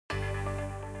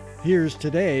Here's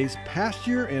today's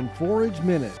Pasture and Forage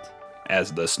Minute.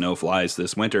 As the snow flies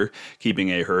this winter, keeping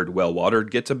a herd well watered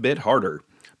gets a bit harder.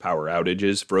 Power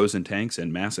outages, frozen tanks,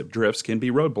 and massive drifts can be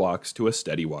roadblocks to a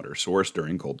steady water source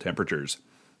during cold temperatures.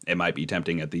 It might be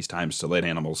tempting at these times to let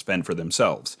animals fend for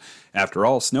themselves. After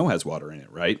all, snow has water in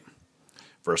it, right?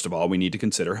 First of all, we need to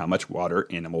consider how much water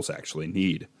animals actually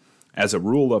need. As a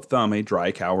rule of thumb, a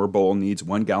dry cow or bull needs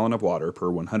 1 gallon of water per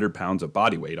 100 pounds of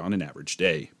body weight on an average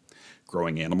day.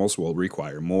 Growing animals will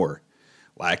require more.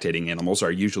 Lactating animals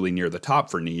are usually near the top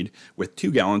for need, with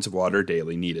 2 gallons of water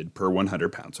daily needed per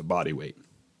 100 pounds of body weight.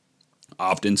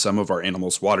 Often, some of our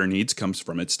animal's water needs comes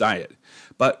from its diet,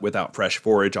 but without fresh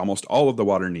forage, almost all of the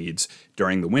water needs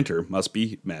during the winter must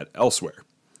be met elsewhere.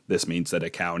 This means that a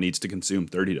cow needs to consume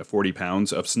 30 to 40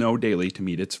 pounds of snow daily to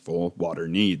meet its full water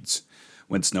needs.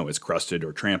 When snow is crusted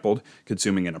or trampled,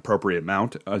 consuming an appropriate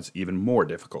amount is even more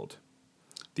difficult.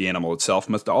 The animal itself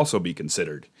must also be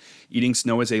considered. Eating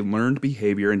snow is a learned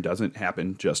behavior and doesn't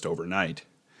happen just overnight.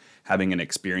 Having an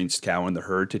experienced cow in the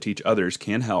herd to teach others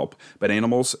can help, but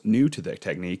animals new to the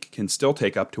technique can still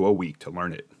take up to a week to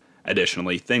learn it.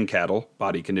 Additionally, thin cattle,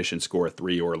 body condition score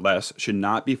 3 or less, should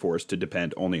not be forced to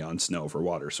depend only on snow for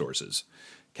water sources.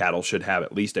 Cattle should have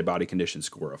at least a body condition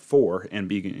score of 4 and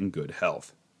be in good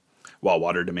health. While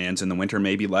water demands in the winter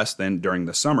may be less than during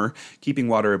the summer, keeping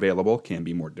water available can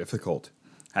be more difficult.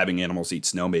 Having animals eat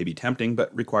snow may be tempting,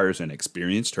 but requires an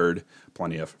experienced herd,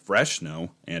 plenty of fresh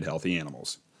snow, and healthy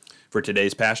animals. For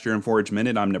today's Pasture and Forage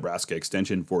Minute, I'm Nebraska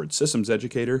Extension Forage Systems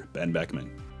Educator, Ben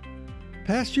Beckman.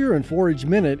 Pasture and Forage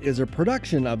Minute is a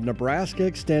production of Nebraska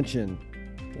Extension.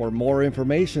 For more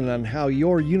information on how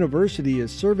your university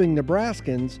is serving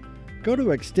Nebraskans, go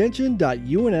to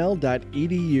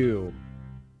extension.unl.edu.